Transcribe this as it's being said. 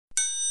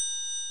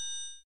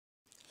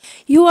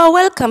You are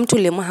welcome to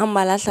Lemohang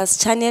Malahla's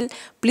channel.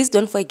 Please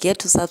don't forget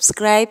to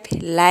subscribe,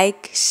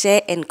 like,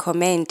 share and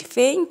comment.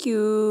 Thank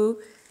you.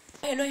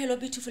 Hello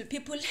beautiful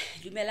people.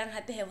 Dumelang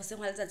hape he hoseng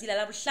wa letsatsi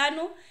la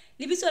bohlano.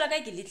 Lebitso la ka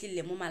ke Little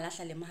Lemo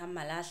Malahla Lemohang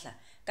Malahla.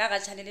 Ka ga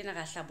channel ena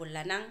ga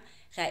hlabollanang,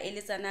 ga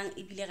eletsanang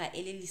ebile ga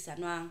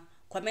elelisanwang.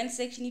 Comment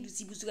section e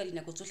dutse butsu ka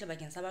dinako tsohle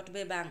bakeng sa batho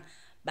be bang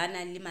ba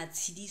na le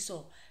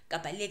matshidiso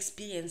kapa le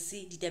experience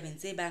ditabeng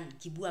tse bang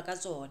ke bua ka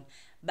tsona.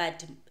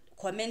 But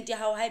comment ya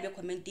hao ha ebe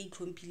comment e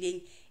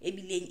itlhomphileng e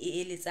bileng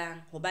e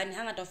eletsang hobane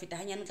hangata ho feta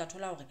hanyane o tla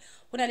thola hore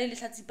hona le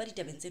lehlatsipa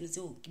ditabeng tseno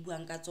tseo ke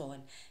buang ka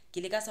tsona. Ke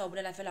le ka sa o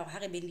bolela fela hore ha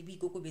re beng le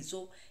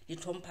boikokobetso le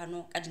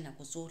tlhomphano ka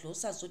dinako tsohle o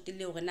sa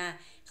sotelle hore na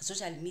re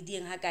social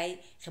media ha kae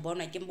re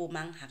bonwa ke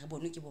bomang ha re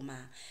bonwe ke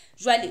bomang.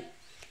 Jwale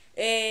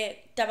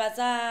taba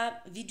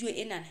tsa video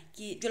ena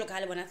ke jwalo ka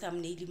ha le bona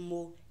thumbnail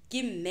mo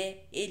ke mme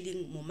e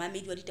leng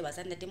momamedi wa ditaba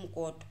tsa ntate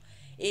Mokoto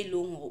e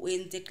leng hore o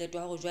entse qeto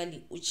ya hore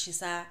jwale o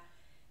chesa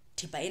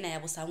thipa ena ya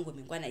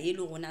bosangomeng kwana e le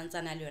rona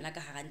ntsana le yona ka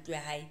hara ntlo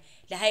ya hae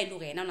le ha e le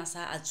rena ona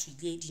sa a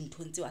tswile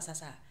dinthong tseo a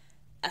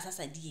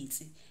sa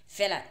dietse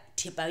fela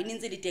thipa e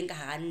ntse le teng ka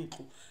hara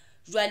ntlo.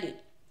 Jwale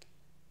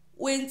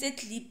o entse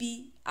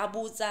clipi a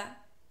botsa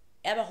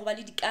ya ba ho ba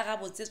le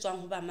dikarabo tse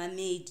tswang ho ba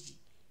mamedi.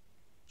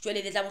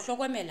 Jwale le tla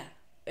bohlokomela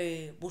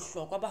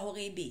bohlokwa ba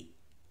hore ebe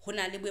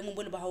hona le boemo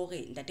bo le ba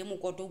hore ntate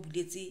Mokoto o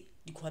buletse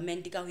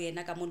di-comment ka ho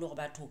yena ka mole hore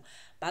batho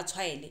ba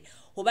tshwaele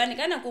hobane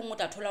ka nako ngwe o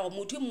tla thola hore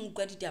motho e mong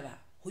utlwa ditaba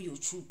ho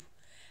YouTube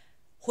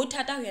ho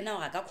thata ho yena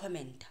hore a ka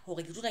comment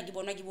hore ke tloka ke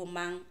bonwa ke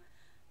bomang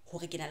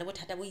hore ke na le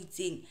bothata bo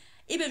itseng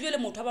ebe jwale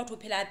motho wa batho o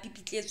phela a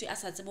pipitletswe a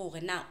sa tsebe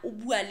hore na o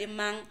bua le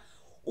mang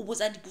o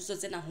botsa dipotso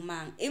tsena ho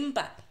mang.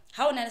 Empa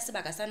ha ona le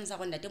sebaka sa ntsha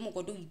go ntate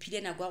Mokoto o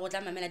iphile nako ya go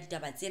tla mamela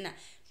ditaba tsena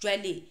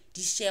jwale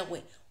di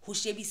sherwe ho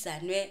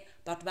shebisanwe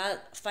batho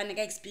ba fane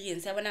ka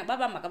experience ya bona ba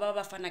bang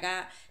ba fana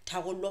ka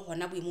tharollo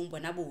hona boemong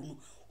bona bono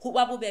ho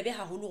ba bobebe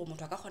haholo hore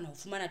motho a ka kgona ho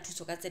fumana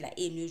thuso ka tsela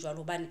eno e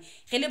jwalo hobane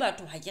re le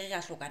batho ha ke re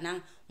a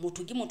hlokanang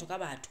motho ke motho ka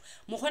batho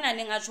mo khona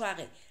neng a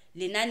tshware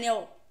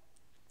lenaneo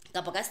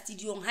kapa ka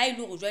studio ha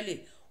ile go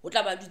jwale o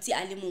tla ba dutse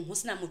a le mong ho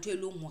sena motho e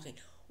leng hore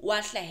o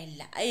a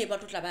hlahella a e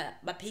batho tla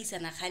ba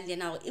pheisana kgang le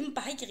yena hore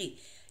empa ha ke re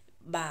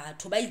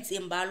batho ba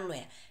itseng ba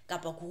loya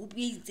kapa group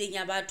e itseng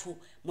ya batho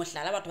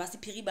mohlala batho ba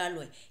sephiri ba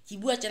loya ke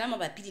bua tjena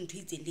mabapi le ntho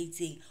itseng le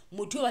itseng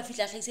motho o ba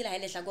fihla hlaisela ha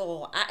ile hlaka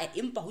gore a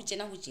empa ho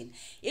tjena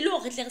e le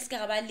hore re tle re se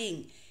ka ba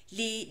leng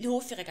le ho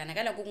ferekana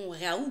ka nako ngwe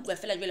re a utlwa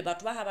fela jwale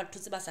batho ba ha ba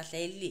thotse ba sa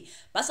hlahelle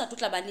ba sa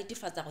totla ba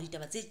netefatsa go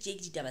ditaba tse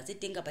tjeki ditaba tse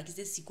teng kapa ke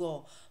tse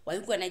siko wa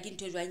ikwana ke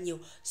ntho e jwang eo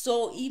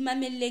so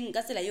imamelleng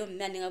ka tsela eo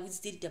mme a neng a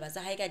butsitse ditaba tsa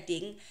hae ka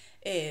teng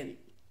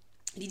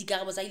le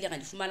dikarabo tsa ile ga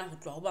di fumana ho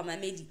tloha ho ba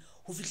mamedi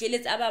ho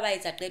fihleletsa ba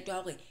etsa qeto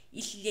ya hore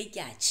ehlile ke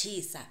a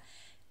chesa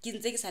ke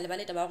ntse ke sa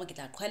lebale taba hore ke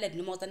tla qhwaela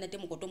dinomoro tsa ntate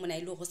Mokoto mona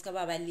ile ho ska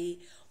ba le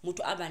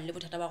motho a bang le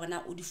bothata ba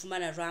rona o di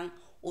fumana jwang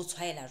o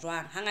tshwaela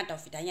jwang hangata ho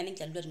feta hanyane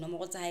ke tla dula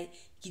dinomoro tsa hae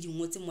ke di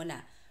ngotse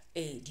mona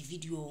di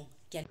video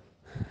ke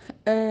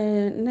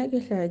nna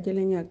ke hlaha ke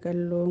le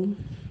nyakallong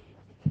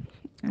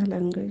a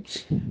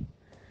language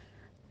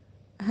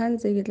ha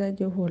ntse ke tla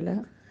ke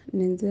hola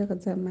ne ntse re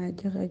tsamaya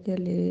ke reke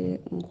le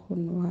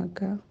nkgono wa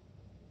ka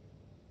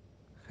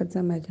re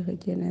tsamaya ke re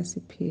ke ena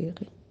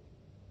sephiri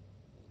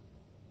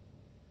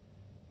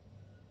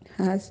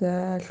ha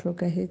sa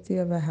hlokahetse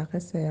ya ba ha re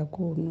sa ya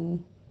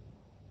kono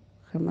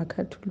re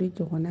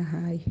makatholiki gona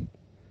hae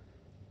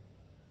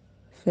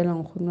fela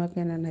nkgono wa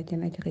ka ena na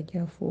kena ke re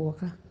ke a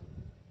fora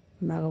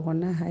mara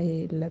gona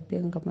hae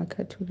lapeng re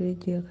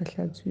makatholiki re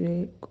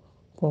hlatswe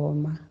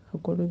Roma re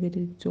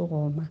kolobeditswe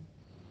Roma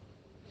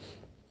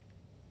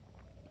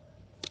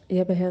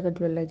ya ba ha re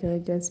tlohella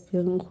kereke ya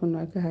sephiri nkgono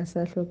wa ka ha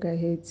sa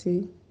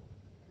hlokahetse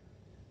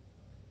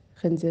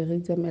re ntse re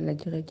itsamaela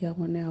kereke ya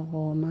rona ya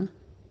Roma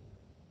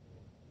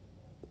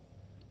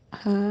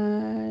ha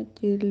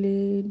ke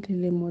le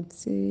dilemo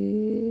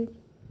tse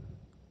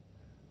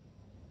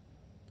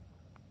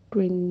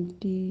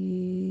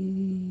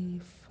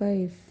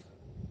 25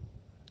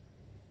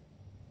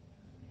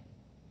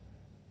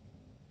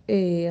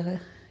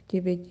 ke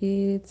be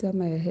ke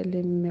tsamaya he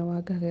le mme wa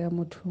ka re ya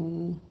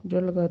mothong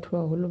jwalo batho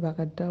baholo ba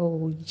rata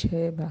ho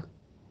itjheba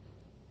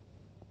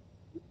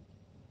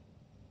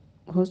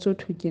ho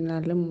thwe ke na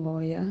le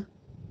moya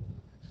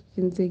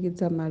ke ntse ke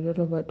tsamaya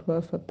jwalo batho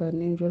ba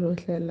fapaneng jwalo ho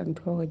hlahella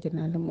ntho hore ke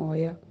na le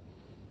moya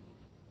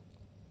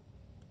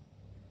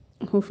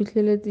ho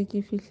fihleletse ke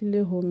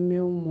fihlile ho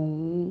mme o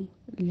mong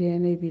le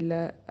yena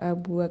ebile a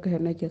bua ka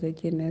yona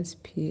kereke ena ya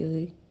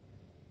sephiri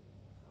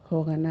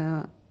hore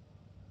na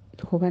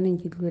hobaneng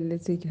ke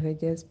tlohelletse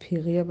kereke ya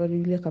sephiri ya ba le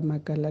ile ka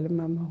makala le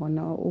mama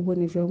hona o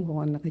bone jwang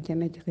hore re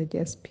kena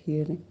kereke ya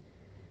sephiri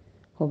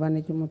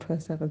hobane ke motho a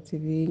sa re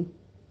tsebeng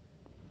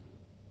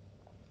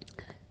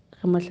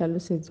re mo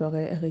hlalosetsa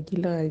hore re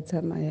kile ra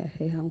tsamaya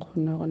he ha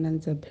nkgono rona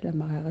ntse phela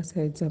mara re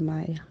sa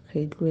tsamaya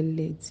re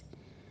tlohelletse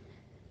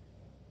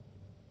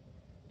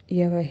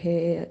ya ba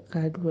he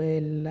ra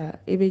tlohella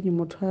ebe ke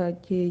motho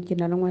ke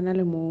na le ngwana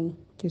le mong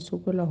ke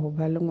sokola ho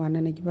ba le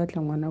ngwana ne ke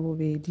batla ngwana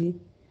bobedi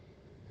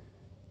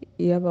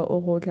ya ba o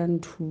go tla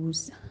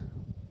nthusa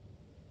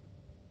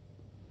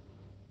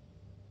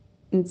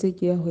ntse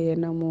ke ya ho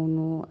yena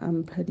mono a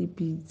mpha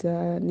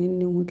dipitsa neng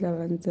ho tla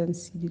ba ntse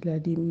nsidila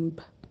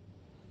dimpa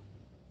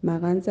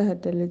mara ntse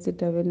hatelletse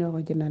tabeng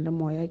hore ke na le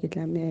moya ke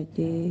tlameha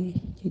ke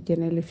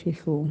kene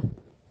lefehlong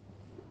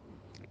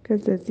ka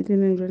tsatsi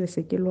lena jwale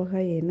se ke lora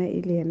yena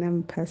e le yena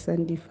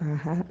mphasang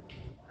difaha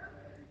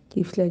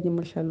ke fihla ke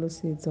mo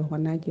hlalosetsa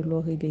hona ke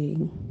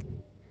lorileng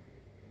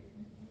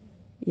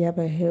ya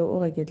ba he o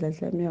re ke tla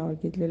tlameha hore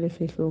ke tle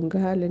lefehlong ka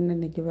ha le nna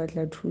ne ke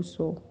batla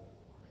thuso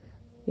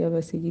ya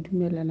ba se ke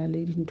dumellana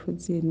le dintho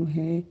tseno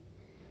he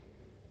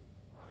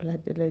ho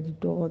latela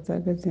ditoro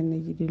tsa ka tse ne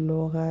ke di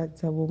lora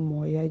tsa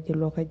bomoya ke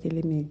lora ke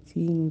le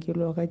metsing ke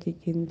lora ke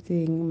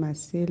kentseng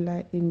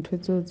masela ntho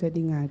tseo tsa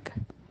dingaka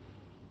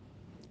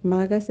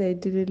mara ka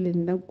saete le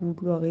nna ke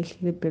utlwa hore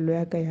ehlile pelo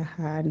ya ka ya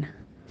hana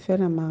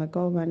fela mara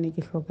ka hobane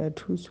ke hloka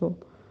thuso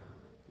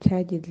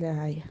tla ke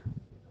tla ya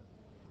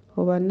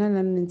hoba nna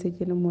nne ntse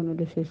ke le mono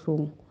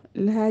lefehlong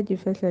le ha ke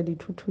fehla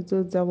dithuto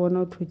tseo tsa bona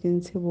ho thwe ke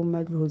ntshe bo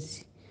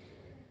madlozi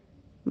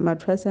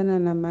mathwasana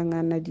na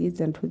mangana di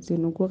etsa ntho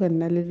tseno ko re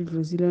nna le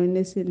didlozi le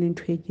ne se le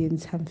ntho e ke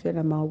ntshang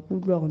fela mara ke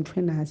utlwa hore ntho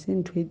ena ha se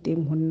ntho e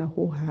teng ho nna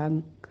ho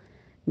hang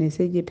ne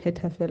se ke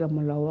phetha fela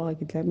molao wa hore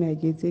ke tlameha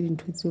ke etse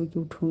dintho tseo ke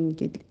uthong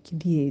ke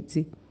di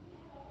etse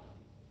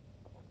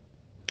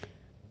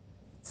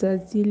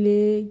tsatsi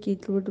le ke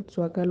tlo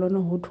tswa ka lona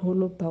ho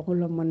tholo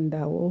parola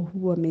mondao ho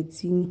bua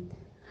metsing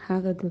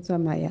ha re tlo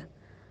tsamaya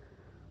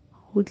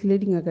ho tlile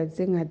dingaka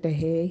tse ngata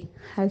he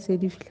ha se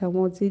di fihla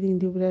moo tse ding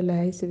di bolela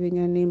ha e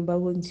sebenyaneng ba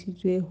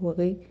bontshitswe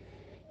hore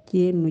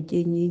ke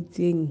nokeng e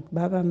itseng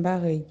ba bang ba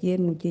re ke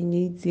nokeng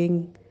e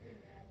itseng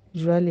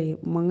jwale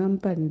monga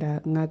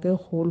mpanda ngaka e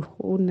kgolo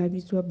o na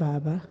bitswa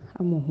baba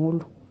a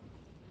moholo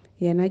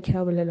yena ke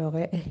ha bolela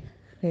hore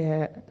re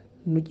ya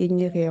nokeng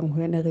e re yang ho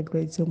yona re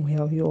tlwaetseng ho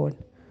ya ho yona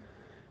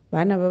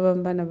bana ba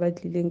bang bana ba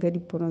tlileng ka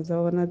dipono tsa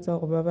bona tsa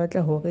hore ba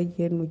batla hore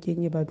ke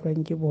nokeng e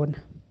batlwang ke bona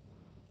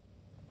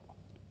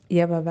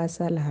ya ba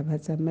sala ha ba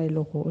tsamaye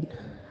le rona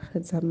re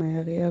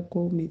tsamaya re ya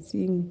ko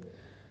metsing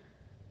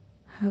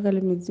ha re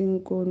le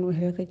metsing kono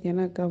he re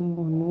kena ka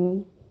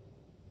mono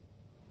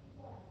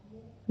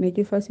ne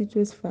ke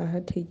fasitswe sefaha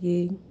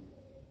thekeng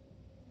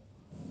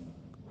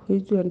ho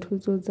itswa ntho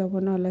tseo tsa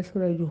bona ho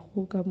lahlela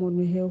dikgoho ka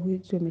mono he ho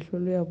itswe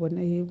mehlolo ya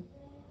bona eo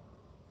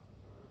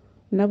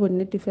nna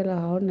bonnete fela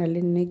ha hona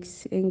le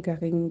nex e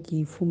nkareng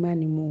ke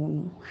ifumane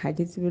mono ha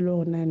ke tsebe le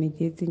hore na ne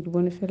ke etseng ke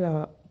bone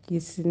fela ke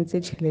sentse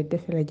tjhelete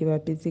fela ke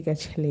bapetse ka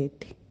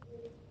tjhelete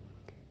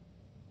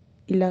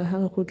ila ha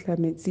re kgutla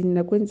metsing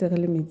nako ntse re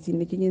le metsing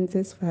ne ke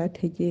kentse sefaha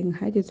thekeng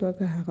ha ke tswa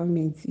ka hara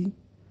metsi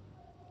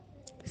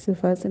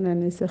sefaha sena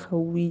ne se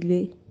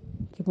kgauwile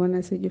ke bona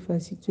se ke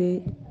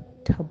fasitswe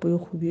thapo e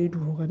kgubedu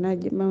hore na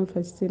ke mang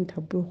fasitseng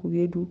thapo e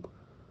kgubedu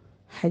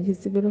ha ke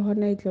tsebe le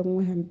hona e tla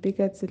ngwe hampe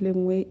ka tsela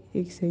engwe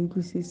e ke sa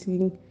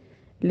utlwisising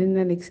le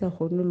nna ne ke sa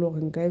kgone le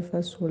hore nka e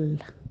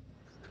fasolla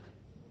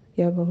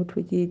ya ba ho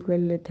thwe ke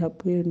tlohelle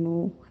thapo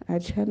eno a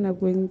tjha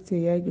nako e ntse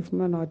ya ke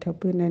fumana hore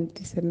thapo ena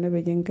ntisa nna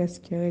be ke nka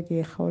sekere ke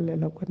e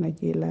kgaolela kwana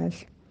ke e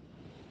lahla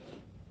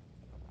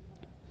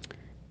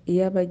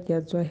ya ba ke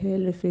a tswa he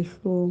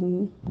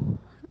lefehlong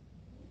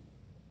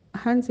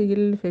ha ntse ke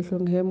le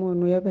lefehlong he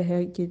mono ya ba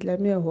he ke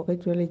tlameha hore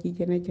jwale ke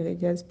kena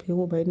kereke ya sephiri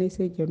hoba e ne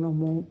se kenwa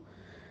moo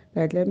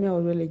ka tlameha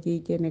hore jwale ke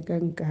kene ka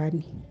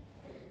nkane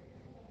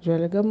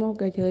jwale ka moo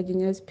ka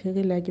kerekeng ya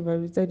sephiri la ke ba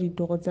bitsa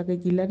ditoro tsa ka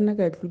ke la nna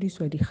ka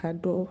tlodiswa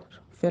dikgato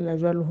fela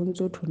jwale ho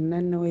ntso thwe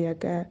nna neo ya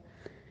ka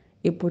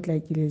e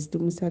potlakile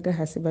sedimo sa ka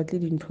ha se batle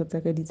dintho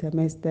tsa ka di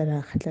tsamaye setara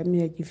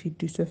tlameha ke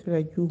fetiswe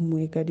fela ke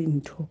umuwe ka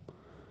dintho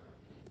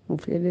ho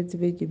fihlelletse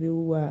be ke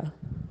beuwa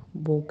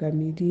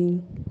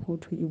bookameding ho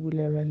thwe ke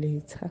bulelwa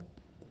letsha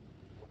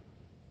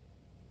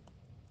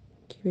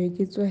ke be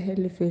ke tswa he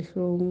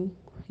lefehlong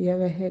ya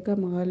ba he ka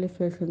mora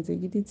lefehlo ntse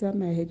ke di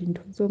tsamaya he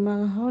dintho tseo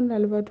mara ha hona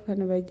le batho ba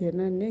ne ba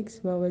kena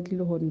next ba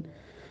batlile ho nna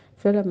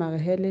fela mara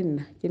he le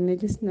nna ke ne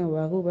ke sena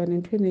wari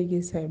hobane ntho ne ke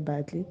sa e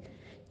batle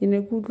ke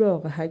ne ke utlwa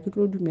hore ha ke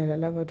tlo dumela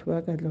la batho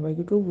ba ka tla ba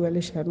ke tlo bua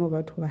leshano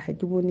batho ba ha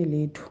ke bone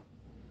letho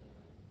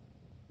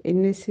e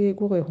ne se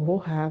kore ho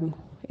hang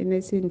e ne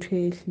se ntho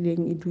e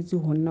hlileng e dutse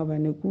ho nna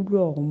hobane ke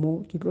utlwa hore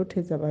mo ke tlo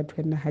thetsa batho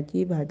nna ha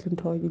ke batle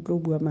ntho hore ke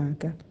tlo bua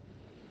maka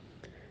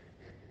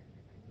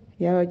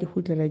ya ba ke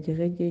kgutlela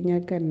kerekeng ya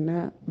ka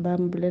nna ba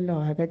mbolela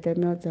hore ha ka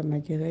tlameha ho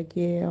tsamaya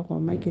kereke ya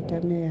Roma ke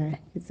tlameha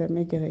ke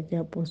tsamaye kereke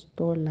ya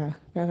Apostola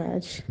ka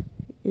ratjhe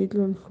e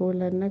tlo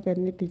nhlola nna ka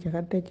nnete ke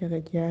rata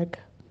kereke ya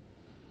ka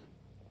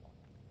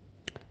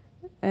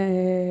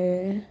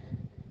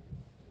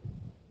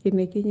ke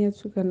ne ke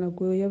nyetswe ka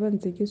nako eo ya ba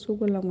ntse ke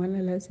sokola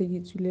ngwana le ha se ke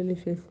tswile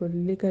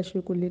lefehlong le ka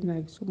sheko lena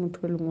ke so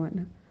motho le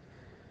ngwana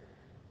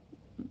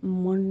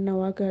monna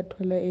wa ka a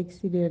thola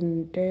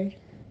accident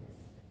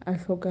a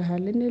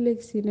hlokahala ne le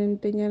accident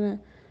nyana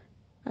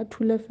a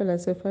thula fela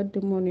sefate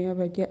mono ya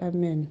ba ke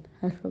amen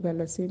a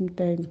hlokahala same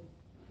time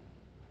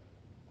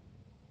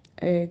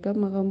ka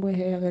mora mo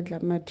he re tla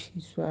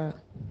mathiswa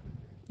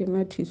ke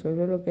mathiswa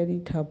jwalo ka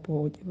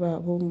dithapo ke ba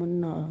bo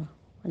monna wa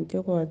nke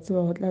go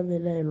tseba ho tla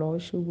belaelwa ho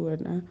shebuwa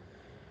na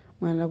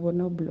ngwana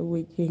bona o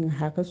bolauwe ke eng.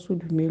 Ha re so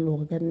dumele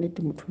hore ka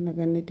nnete motho ona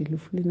ka nnete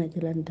lefu lena ke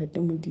la ntate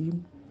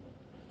Modimo.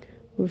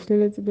 Ho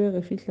fihlelletse be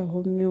re fihla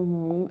ho mme o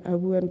mong a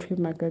bua ntho e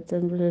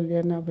makatsang, jwale le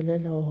yena a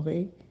bolela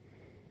hore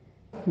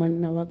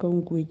monna wa ka o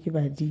nkuwe ke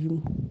badimo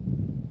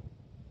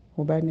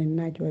hobane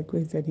nna ke batla ho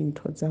etsa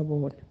dintho tsa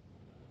bona.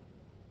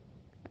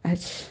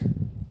 Atjhe,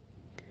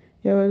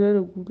 ya ba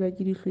jwale ke utlwa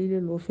ke di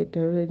hlwile le ho feta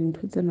jwale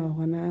dintho tsena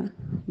hore na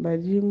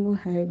badimo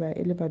haeba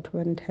e le batho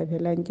ba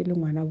nthabelang ke le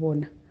ngwana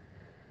bona,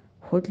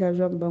 ho tla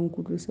jwang ba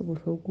nkutlwise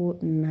bohloko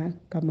nna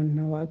ka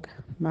monna wa ka,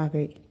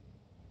 mare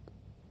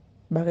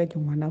ba re ke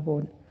ngwana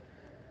bona.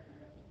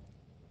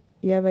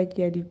 Ya ba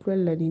ke a di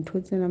tlohella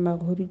dintho tsena,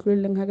 mara ho di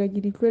tlohelleng ha ka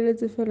ke di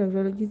tlohelletse fela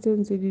jwale ke tseo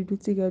ntse di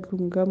dutse ka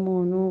tlung ka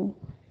mono,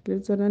 le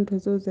tsona ntho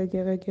tseo tsa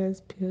kereke ya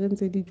sephiri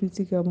ntse di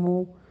dutse ka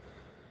moo.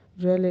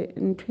 Jwale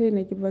ntho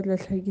ena ke batla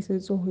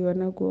hlakisetso ho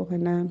yona ke hore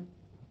na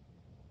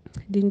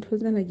dintho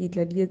tsena ke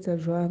tla di etsa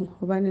jwang,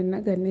 hobane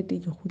nna ka nnete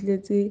ke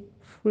kgutletse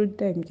full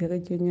time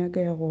kerekeng ya ka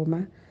ya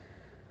Roma,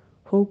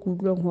 ho ke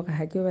utlwang hore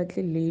ha ke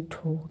batle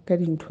letho ka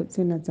dintho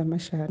tsena tsa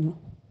mashano,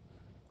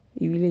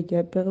 ebile ke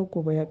apere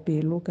kobo ya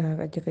pelo ka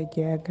hara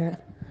kereke ya ka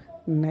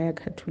nna ya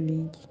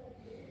Catholic.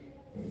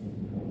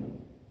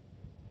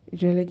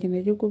 Jwale ke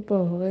ne ke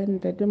kopa hore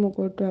ntate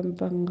Mokoto a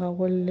mpang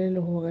rarolle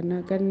le hore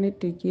na ka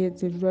nnete ke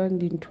etse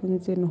jwang dinthong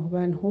tsena,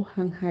 hobane ho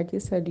hang ha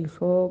ke sa di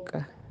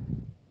hloka.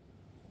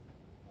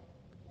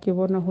 Ke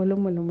bona ho le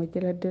molemo ke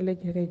latele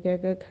kereke ya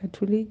ka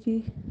Catholic.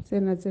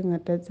 Tsena tse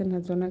ngata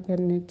tsena tsona ka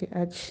nnete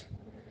atjhe,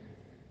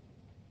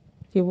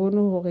 ke bone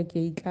hore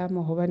ke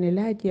itlama hobane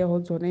le ha ke ya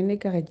ho tsona e ne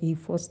ekare ke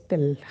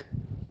ifostella,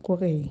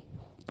 kore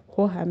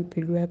ho hang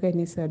pelo ya ka e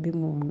ne sa be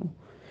mono,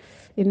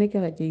 e ne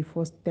ekare ke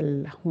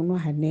ifostella ho no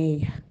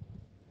haneha.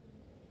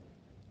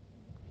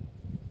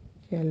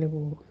 Ke a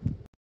leboha.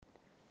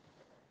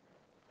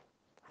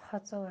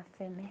 Kgotso wa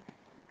feme.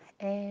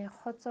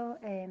 Kgotso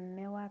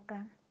mme wa ka,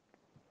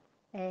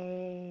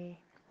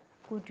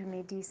 ko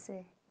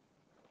dumedise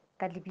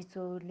ka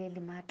lebitso le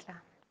le matla,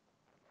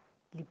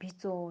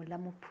 lebitso la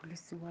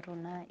mopholosi wa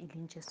rona e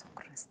leng Jesu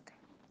Kriste.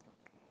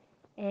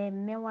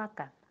 Mme wa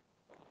ka,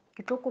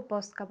 ke tlo kopa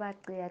o ska ba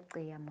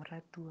qeaqea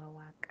moratuwa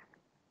wa ka.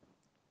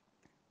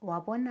 Wa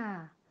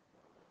bona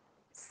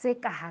se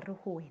ka hare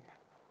ho wena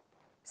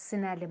se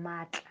na le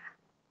matla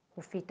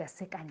ho feta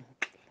se ka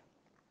ntle.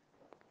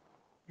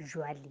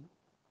 Jwale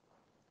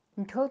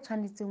ntho o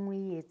tshwanetseng o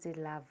e etse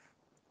love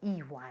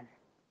E1,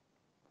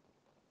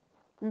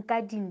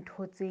 nka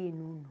dintho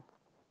tsenono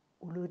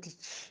o lo di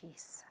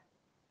chesa.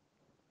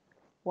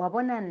 Wa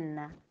bona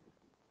nna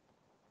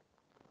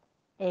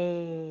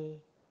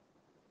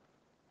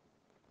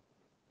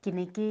ke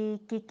ne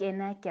ke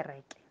kena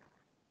kereke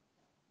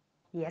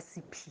ya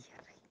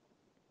sephiri,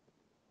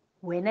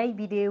 wena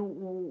ebile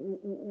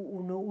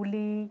o ne o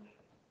le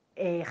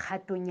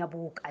kgatong ya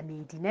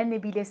bookamedi, nna ne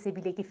bile se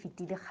bile ke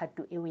fetile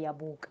kgato eo ya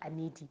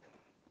bookamedi.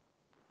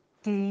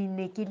 Ke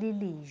ne ke le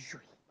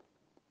lejwe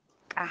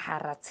ka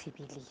hara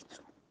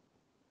tshebeletso,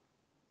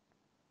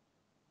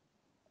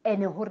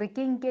 ene hore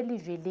ke nke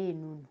lejwe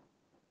lenono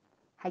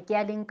ha ke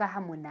a le nka ha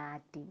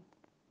monate,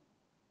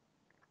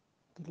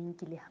 ke le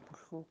nkile ha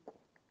bohloko.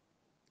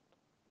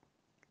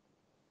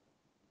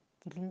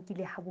 Ke le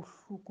nkile ha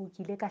bohloko,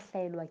 ke ile ka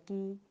hlahelwa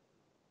ke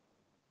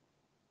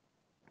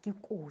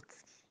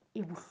kotsi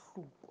e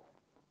bohloko,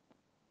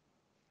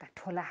 ka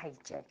thola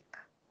hijack.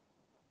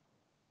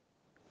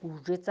 O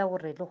jwetsa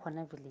hore le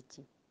hona jwale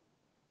tje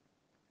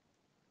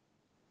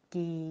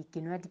ke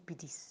nwa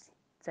dipidisi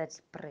tsa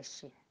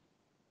depression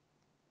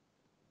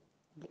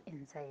le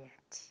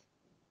anxiety.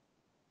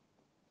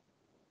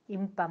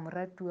 Empa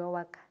moratuwa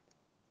wa ka,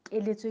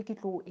 keletso e ke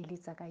tlo o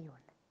eletsa ka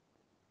yona,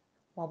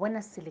 wa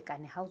bona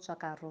selekane ha o tswa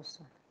ka hare ho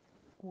sona,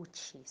 o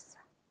chesa.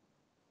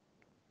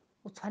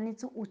 O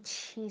tshwanetse o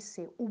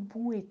chese, o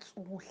bue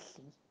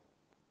tsohle,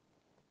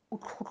 o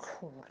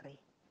tlhotlhore,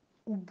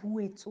 o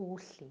bue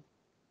tsohle,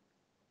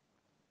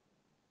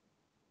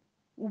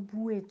 o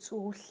bue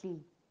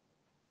tsohle,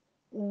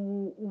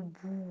 o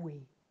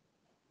bue,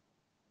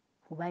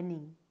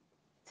 hobaneng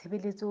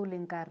tshebeletso o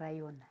leng ka hara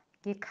yona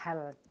ke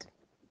cult.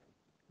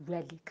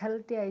 Jwale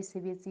cult ha e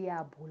sebetse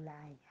ya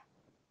bolaya,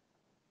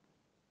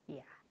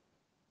 ya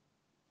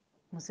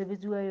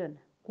mosebetsi wa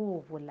yona ke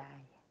ho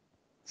bolaya.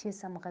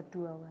 Chesa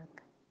moratuwa wa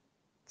ka,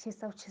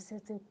 chesa, o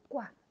chesetse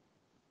kwa,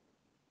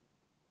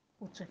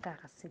 o tswe ka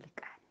hara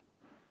selekane.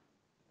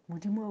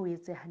 Modimo o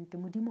etse hantle,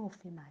 Modimo o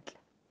fe matla,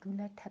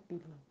 dula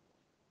thapelong,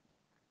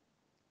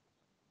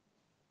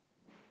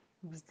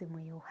 o bitse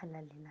moya o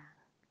halalelang,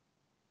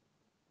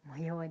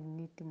 moya wa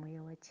nnete,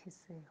 moya wa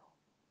tjheseho.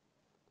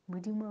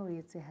 Modimo o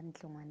etse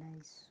hantle ngwana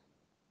heso.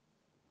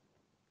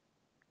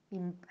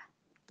 Empa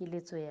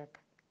keletso ya ka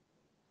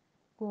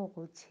ke hore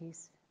o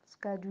chese, o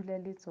ska dula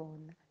le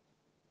tsona,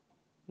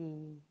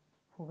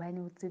 hobane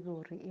o tsebe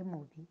hore e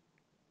mobe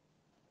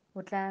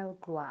o tla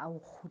tloha a o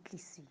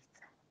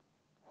kgutlisetsa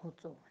ho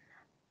tsona.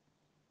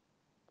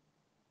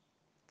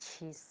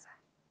 Chesa,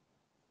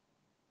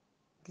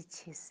 di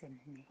chese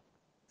mme,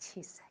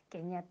 chesa,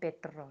 kenya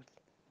petrol,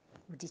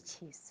 o di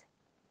chese.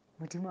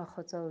 Modimo a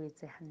kgotsa o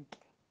etse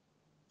hantle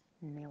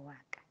mme wa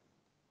ka.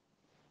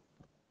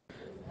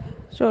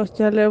 So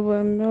ke a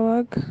leboha mme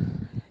wa ka.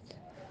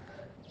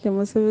 Ke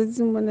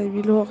mosebetsing mona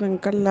ebile hore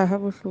nka lla ha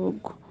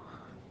bohloko.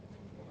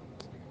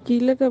 Ke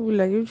ile ka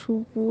bula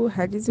YouTube,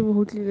 ha ke tsebe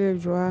ho tlile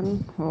jwang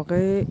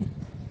hore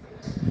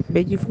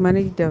be ke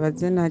fumane ditaba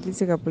tsena di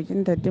se kapa ke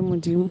ntate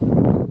Modimo.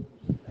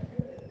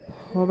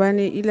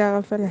 Hobane ile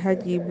a fela ha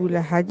ke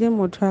bula ha ke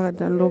motho a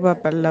ratang le ho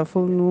bapalla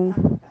founung.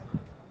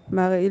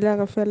 Mara ile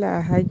a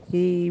fela ha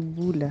ke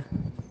bula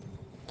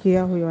ke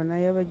ya ho yona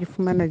ya ba ke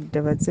fumana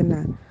ditaba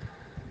tsena.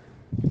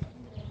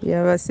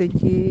 Ya ba se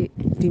ke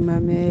di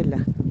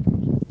mamela.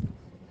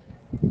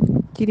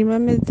 Ke di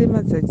mametse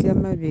matsatsi a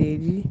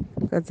mabedi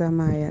ka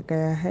tsamaya ka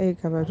ya hae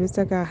ka ba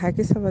jwetsa ka ha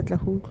ke sa batla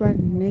ho utlwa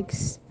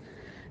next.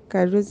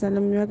 Ka jwetsa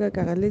le mme wa ka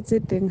ka le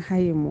tse teng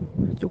hae mo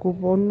ke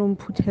kopa o nno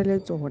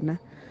mphuthele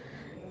tsona.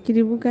 Ke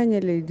di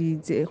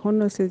bukanyeleditse ho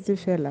no setse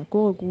fela ke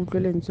hore ke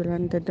utlwe lentswe la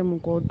ntate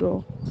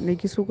Mokoto. Ne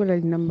ke sokola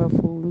di number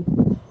phone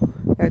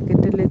ka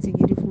qetelletse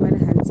ke di fumane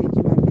ha ntse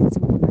ke mametse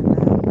mona na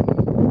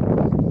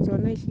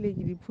tsona ehlile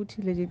ke di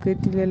phuthile ke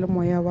qetile le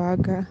moya wa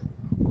ka.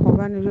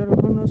 Hobane jwale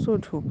ho no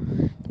sotho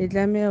ke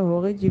tlameha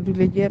hore ke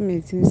dule ke ya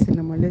metsing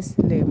selemo le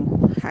selemo.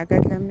 Ha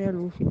ka tlameha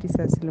le ho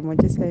fetisa selemo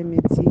ke sa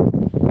emetseng.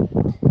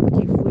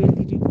 Ke fuwe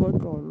le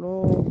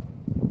dikotlolo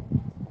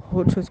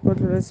ho thwe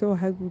sekotlolo seo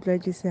ha ke utlwa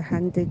ke se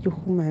hantle ke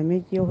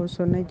khumame ke ho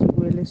sona ke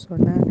bue le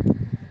sona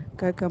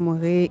ka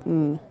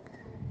kamoreng.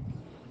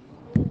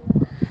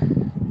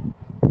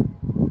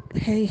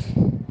 Hey,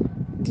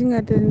 di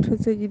ngata dintho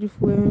tse ke di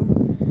fuweng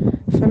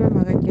fela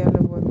mara ke a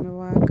leboha mme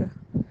wa ka.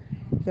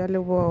 Ke a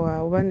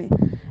leboha hobane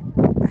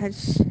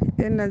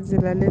ena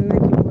tsela le nna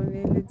ke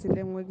bone le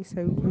tsela enngwe ke sa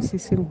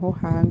utlwisising ho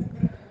hang.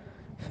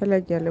 Fela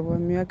ke a leboha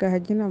mme wa ka,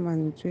 ha ke na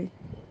mantswe.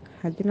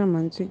 Ha ke na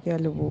mantswe, ke a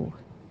leboha.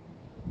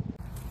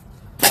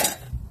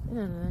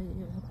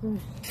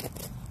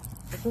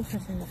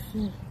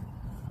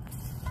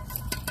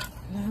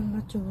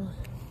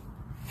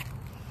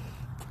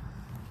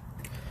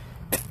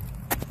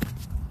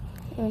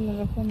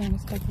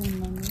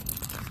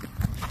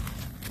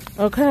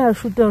 Okay, I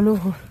shoot down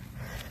over.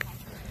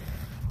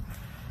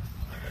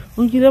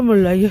 Ungila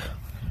molaya.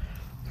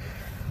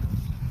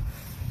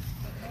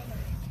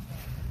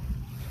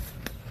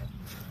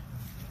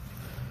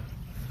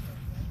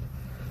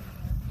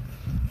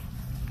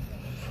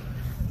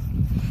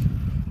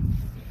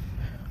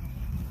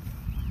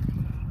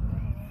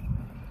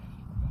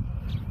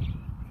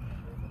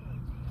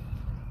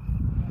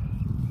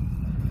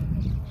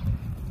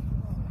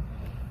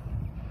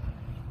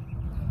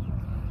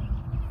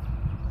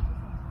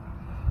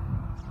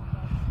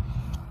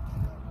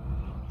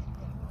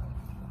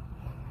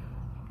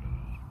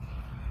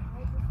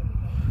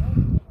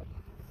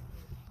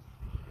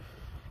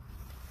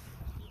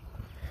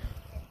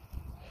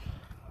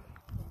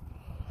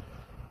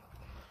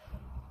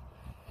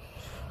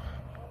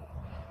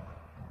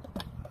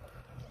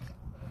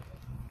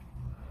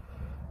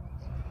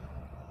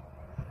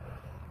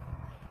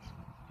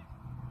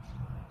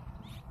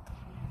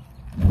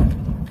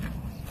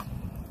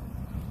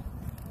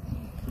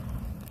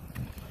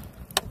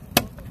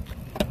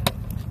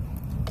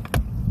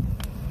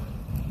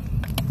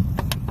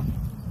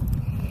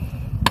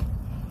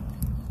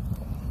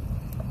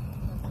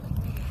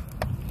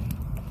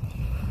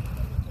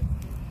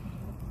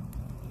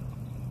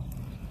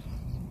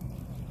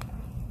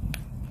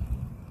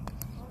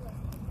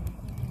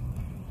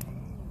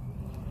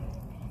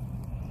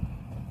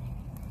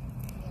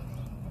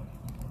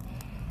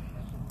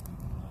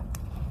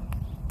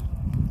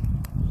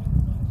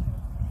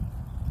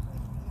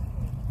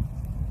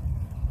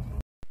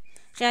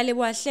 Re a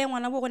leboha hle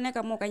ngwana bo rona ka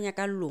mo ka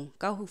nyakallong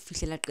ka ho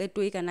fihlela qeto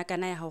e kana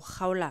ya ho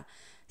kgaola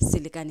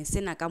selekane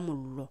sena ka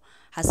mollo.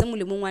 Ha se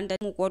molemong wa ntate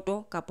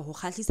Mokoto kapa ho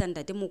kgahlisa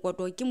ntate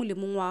Mokoto, ke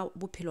molemong wa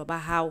bophelo ba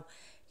hao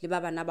le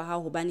ba bana ba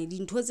hao, hobane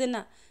dintho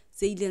tsena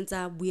tse ileng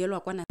tsa buelwa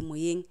kwana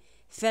moyeng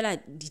fela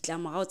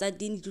ditlamorao tsa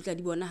teng di tlotla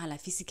di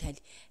bonahala physically.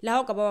 Le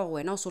ha o ka ba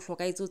wena o so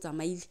hlokaetse o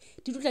tsamaile,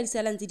 di tlotla di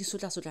sala ntse di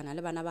sotlana le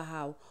bana ba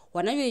hao.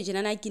 Hona jwale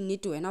jenana ke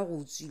nnete wena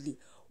go tswile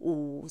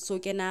o so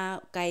kena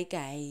kae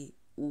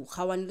o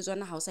khawane le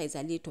tsona ha o sa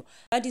etsa letho.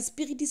 Ba di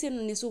spirit se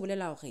nne se o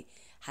bolela hore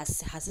ha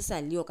se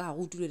sa leo ka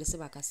go dule le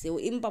sebaka seo,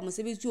 empa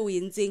mosebetsi o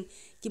yentseng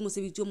ke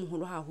mosebetsi o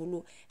moholo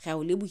haholo. Re a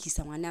o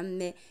lebohisa ngwana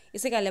mme, e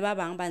se ka le ba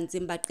bang ba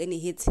ntseng ba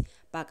qenehetse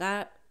ba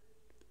ka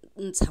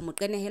ntsha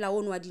moqenehela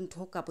ono wa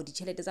dintho kapa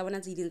ditjhelete tsa bona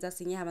tse ileng tsa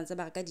senyeha ba ntse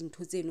ba reka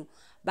dintho tseno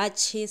ba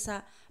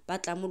chesa ba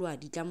tlamolwa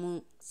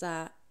ditlamo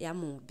tsa ya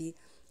mobe.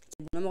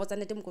 Dinomoro tsa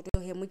ntate Mokoto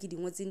he mo ke di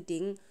ngotseng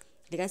teng,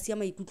 le ka siya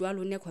maikutlo a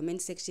lone comment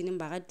sectioneng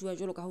ba ratuwa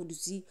jwalo ka ho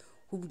dutse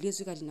ho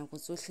buletswe ka dinako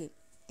tsohle.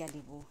 Ke a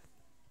leboha.